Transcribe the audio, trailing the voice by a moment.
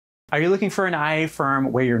Are you looking for an IA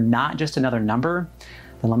firm where you're not just another number?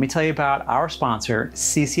 Then let me tell you about our sponsor,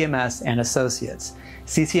 CCMS Associates.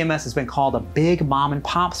 CCMS has been called a big mom and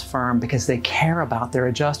pops firm because they care about their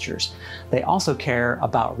adjusters. They also care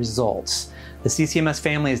about results. The CCMS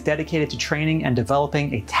family is dedicated to training and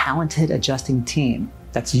developing a talented adjusting team.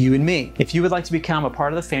 That's you and me. If you would like to become a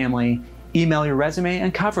part of the family, email your resume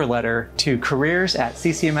and cover letter to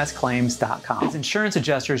careers@ccmsclaims.com. As insurance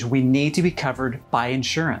adjusters, we need to be covered by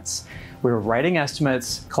insurance. We're writing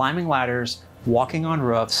estimates, climbing ladders, walking on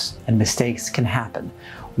roofs, and mistakes can happen.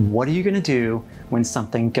 What are you going to do when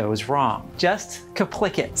something goes wrong? Just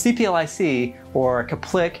kaplik it. CPLIC, or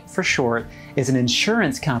kaplik for short, is an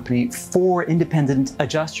insurance company for independent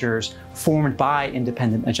adjusters formed by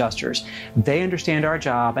independent adjusters. They understand our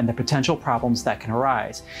job and the potential problems that can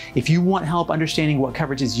arise. If you want help understanding what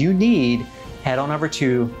coverages you need, head on over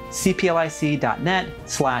to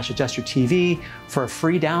cplic.net/AdjusterTV for a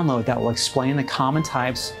free download that will explain the common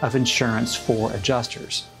types of insurance for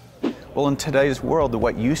adjusters. Well, in today's world,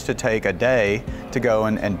 what used to take a day to go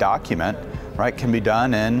and document, right, can be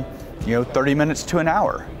done in 30 minutes to an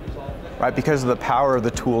hour, right, because of the power of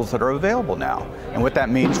the tools that are available now. And what that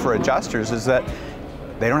means for adjusters is that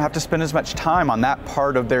they don't have to spend as much time on that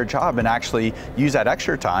part of their job and actually use that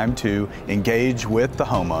extra time to engage with the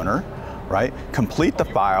homeowner, right, complete the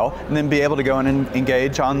file, and then be able to go in and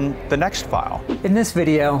engage on the next file. In this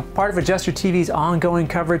video, part of AdjusterTV's ongoing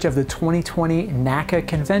coverage of the 2020 NACA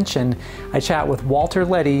convention, I chat with Walter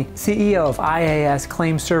Leddy, CEO of IAS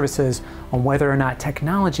Claims Services, on whether or not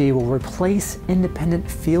technology will replace independent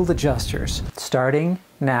field adjusters, starting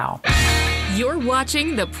now. You're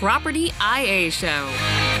watching the Property IA Show.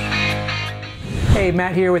 Hey,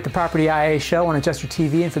 Matt here with the Property IA Show on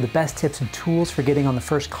AdjusterTV, and for the best tips and tools for getting on the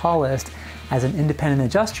first call list as an independent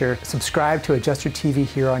adjuster, subscribe to AdjusterTV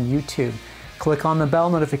here on YouTube. Click on the bell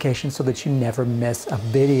notification so that you never miss a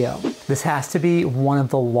video. This has to be one of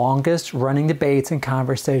the longest running debates and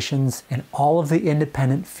conversations in all of the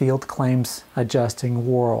independent field claims adjusting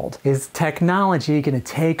world. Is technology going to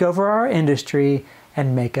take over our industry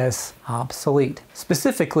and make us obsolete?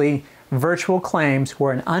 Specifically, virtual claims,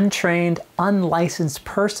 where an untrained, unlicensed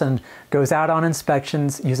person goes out on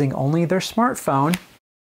inspections using only their smartphone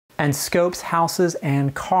and scopes houses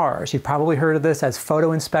and cars. You've probably heard of this as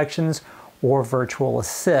photo inspections or virtual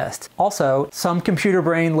assist. Also, some computer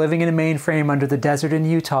brain living in a mainframe under the desert in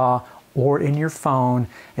Utah or in your phone,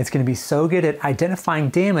 it's going to be so good at identifying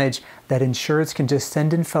damage that insureds can just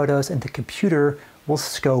send in photos and the computer will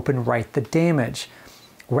scope and write the damage.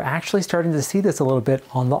 We're actually starting to see this a little bit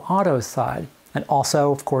on the auto side. And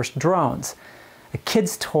also, of course, drones. A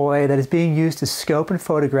kid's toy that is being used to scope and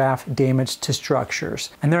photograph damage to structures.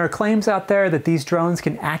 And there are claims out there that these drones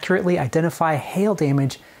can accurately identify hail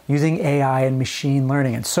damage using AI and machine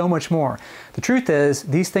learning and so much more. The truth is,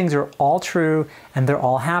 these things are all true and they're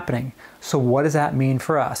all happening. So what does that mean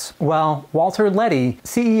for us? Well, Walter Leddy,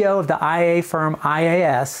 CEO of the IA firm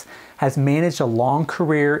IAS, has managed a long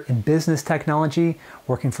career in business technology,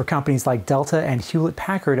 working for companies like Delta and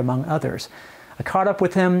Hewlett-Packard, among others. I caught up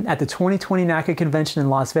with him at the 2020 NACA convention in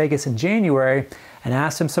Las Vegas in January and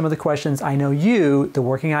asked him some of the questions I know you, the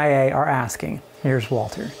working IA, are asking. Here's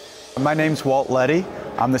Walter. My name's Walt Leddy.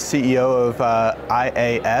 I'm the CEO of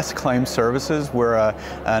IAS Claims Services. We're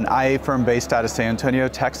an IA firm based out of San Antonio,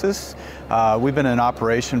 Texas. We've been in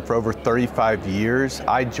operation for over 35 years.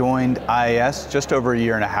 I joined IAS just over a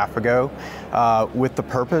year and a half ago with the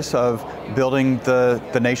purpose of building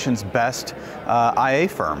the nation's best IA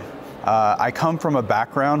firm. I come from a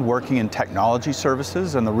background working in technology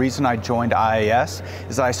services, and the reason I joined IAS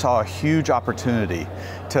is I saw a huge opportunity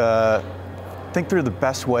to think through the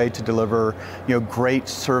best way to deliver, great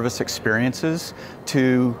service experiences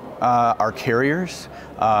to our carriers,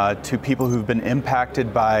 to people who've been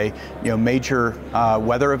impacted by, major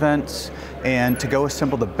weather events, and to go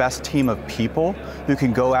assemble the best team of people who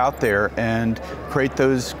can go out there and create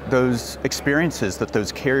those experiences that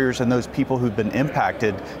those carriers and those people who've been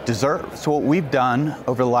impacted deserve. So what we've done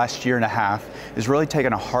over the last year and a half is really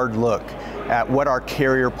taken a hard look at what our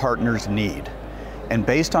carrier partners need. And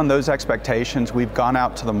based on those expectations, we've gone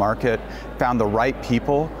out to the market, found the right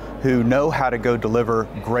people who know how to go deliver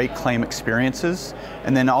great claim experiences,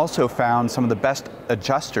 and then also found some of the best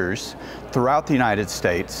adjusters throughout the United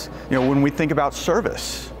States. When we think about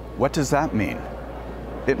service, what does that mean?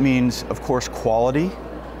 It means, of course, quality.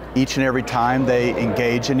 Each and every time they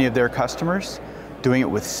engage any of their customers, doing it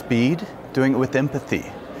with speed, doing it with empathy,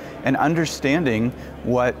 and understanding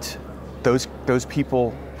what those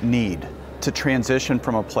people need to transition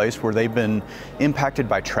from a place where they've been impacted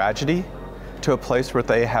by tragedy to a place where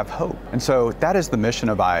they have hope. And so that is the mission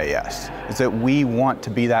of IAS, is that we want to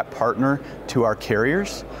be that partner to our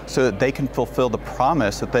carriers so that they can fulfill the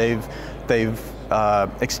promise that they've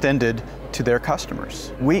extended to their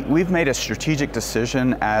customers. We've made a strategic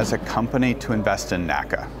decision as a company to invest in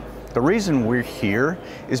NACA. The reason we're here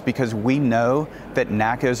is because we know that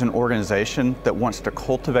NACA is an organization that wants to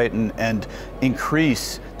cultivate and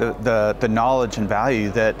increase the knowledge and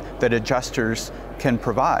value that adjusters can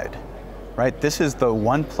provide. Right? This is the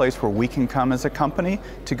one place where we can come as a company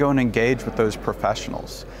to go and engage with those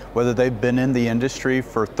professionals. Whether they've been in the industry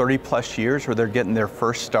for 30+ years or they're getting their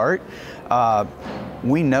first start,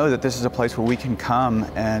 we know that this is a place where we can come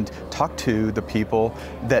and talk to the people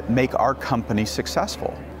that make our company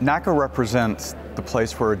successful. NACA represents the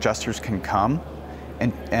place where adjusters can come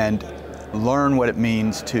and learn what it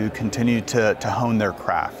means to continue to hone their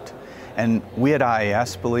craft. And we at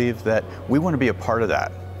IAS believe that we want to be a part of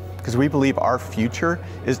that, because we believe our future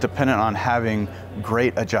is dependent on having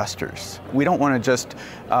great adjusters. We don't want to just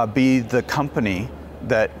be the company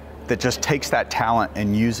that just takes that talent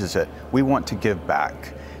and uses it. We want to give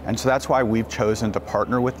back. And so that's why we've chosen to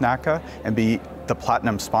partner with NACA and be the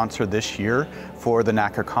platinum sponsor this year for the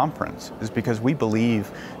NACA conference, is because we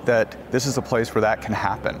believe that this is a place where that can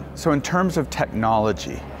happen. So in terms of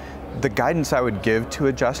technology, the guidance I would give to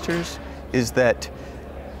adjusters is that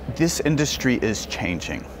this industry is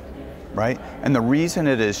changing. Right? And the reason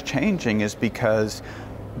it is changing is because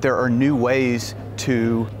there are new ways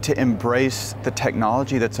to embrace the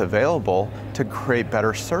technology that's available to create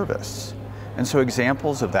better service. And so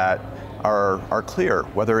examples of that are clear,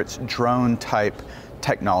 whether it's drone type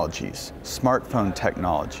technologies, smartphone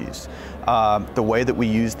technologies, the way that we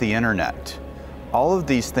use the internet. All of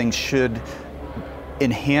these things should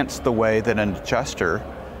enhance the way that an adjuster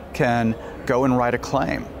can go and write a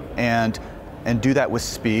claim and do that with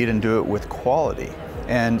speed and do it with quality.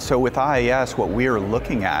 And so with IAS, what we are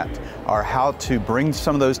looking at are how to bring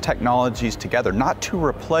some of those technologies together, not to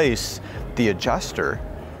replace the adjuster,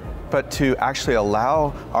 but to actually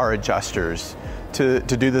allow our adjusters to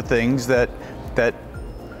do the things that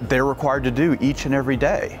they're required to do each and every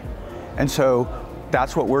day. And so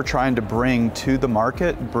that's what we're trying to bring to the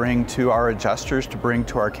market, bring to our adjusters, to bring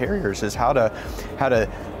to our carriers, is how to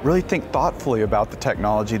really think thoughtfully about the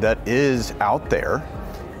technology that is out there,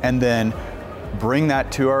 and then bring that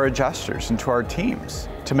to our adjusters and to our teams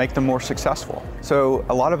to make them more successful. So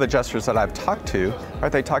a lot of adjusters that I've talked to, right,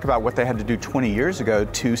 they talk about what they had to do 20 years ago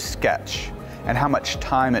to sketch and how much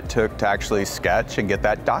time it took to actually sketch and get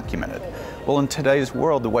that documented. Well, in today's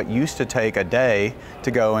world, what used to take a day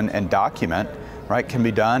to go and document, right, can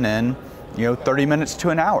be done in 30 minutes to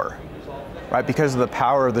an hour, right, because of the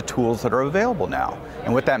power of the tools that are available now.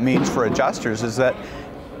 And what that means for adjusters is that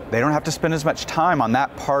they don't have to spend as much time on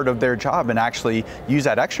that part of their job and actually use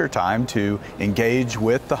that extra time to engage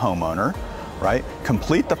with the homeowner, right,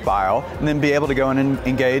 complete the file, and then be able to go in and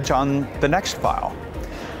engage on the next file.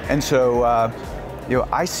 And so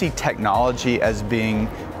I see technology as being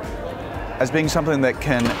something that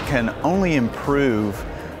can only improve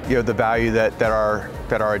the value that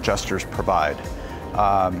our adjusters provide.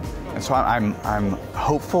 And so I'm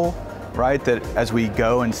hopeful, right, that as we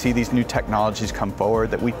go and see these new technologies come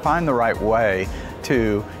forward, that we find the right way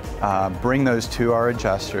to bring those to our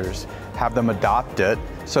adjusters, have them adopt it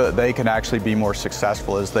so that they can actually be more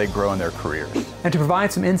successful as they grow in their careers. And to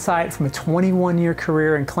provide some insight from a 21-year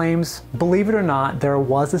career in claims, believe it or not, there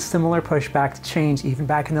was a similar pushback to change even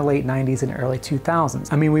back in the late 90s and early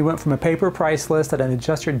 2000s. I mean, we went from a paper price list that an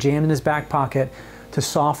adjuster jammed in his back pocket to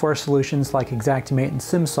software solutions like Xactimate and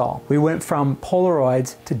SimSol. We went from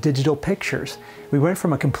Polaroids to digital pictures. We went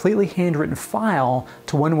from a completely handwritten file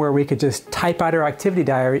to one where we could just type out our activity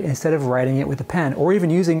diary instead of writing it with a pen or even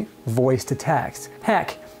using voice to text.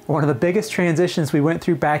 Heck, one of the biggest transitions we went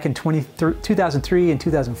through back in 2003 and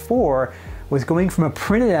 2004 was going from a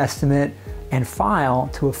printed estimate and file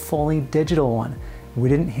to a fully digital one. We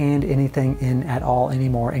didn't hand anything in at all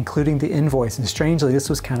anymore, including the invoice, and strangely, this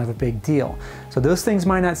was kind of a big deal. So those things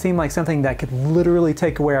might not seem like something that could literally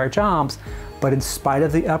take away our jobs, but in spite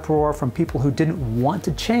of the uproar from people who didn't want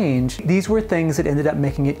to change, these were things that ended up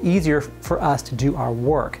making it easier for us to do our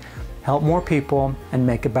work, help more people, and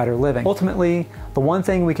make a better living. Ultimately, the one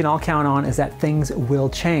thing we can all count on is that things will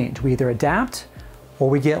change. We either adapt or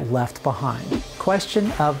we get left behind.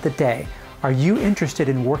 Question of the day. Are you interested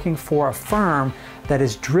in working for a firm that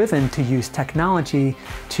is driven to use technology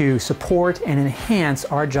to support and enhance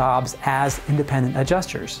our jobs as independent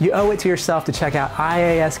adjusters? You owe it to yourself to check out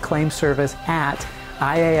IAS Claims Service at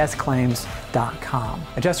IASClaims.com.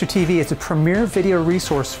 AdjusterTV is a premier video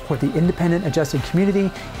resource for the independent adjusting community,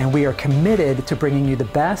 and we are committed to bringing you the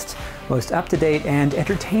best, most up-to-date, and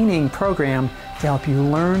entertaining program to help you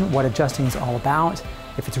learn what adjusting is all about,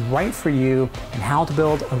 if it's right for you, and how to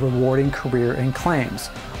build a rewarding career in claims.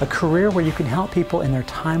 A career where you can help people in their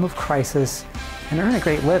time of crisis and earn a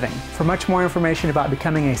great living. For much more information about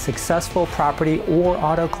becoming a successful property or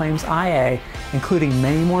auto claims IA, including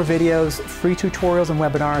many more videos, free tutorials and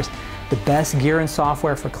webinars, the best gear and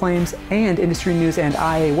software for claims, and industry news and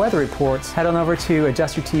IA weather reports, head on over to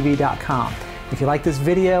AdjusterTV.com. If you like this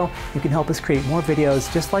video, you can help us create more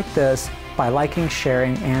videos just like this by liking,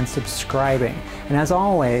 sharing, and subscribing. And as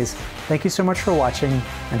always, thank you so much for watching,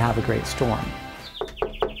 and have a great storm.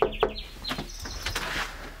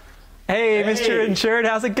 Hey, Mr. Insured,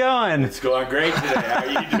 how's it going? It's going great today. How are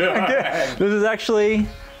you doing? Good. This is actually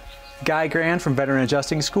Guy Grand from Veteran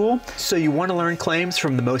Adjusting School. So you want to learn claims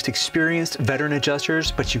from the most experienced veteran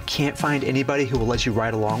adjusters, but you can't find anybody who will let you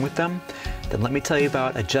ride along with them? Then let me tell you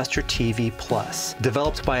about AdjusterTV Plus.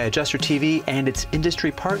 Developed by AdjusterTV and its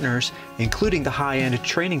industry partners, including the high-end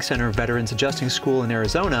Training Center Veterans Adjusting School in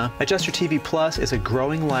Arizona, AdjusterTV Plus is a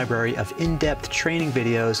growing library of in-depth training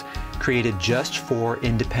videos created just for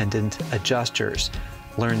independent adjusters.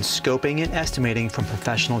 Learn scoping and estimating from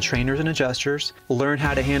professional trainers and adjusters. Learn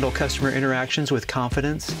how to handle customer interactions with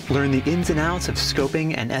confidence. Learn the ins and outs of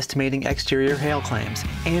scoping and estimating exterior hail claims.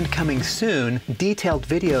 And coming soon, detailed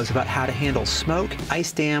videos about how to handle smoke,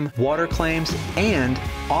 ice dam, water claims, and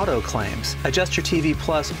auto claims. AdjusterTV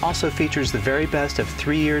Plus also features the very best of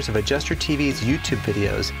 3 years of AdjusterTV's YouTube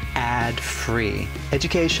videos, ad-free.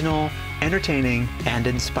 Educational, entertaining, and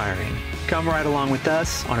inspiring. Come right along with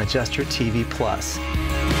us on AdjusterTV Plus.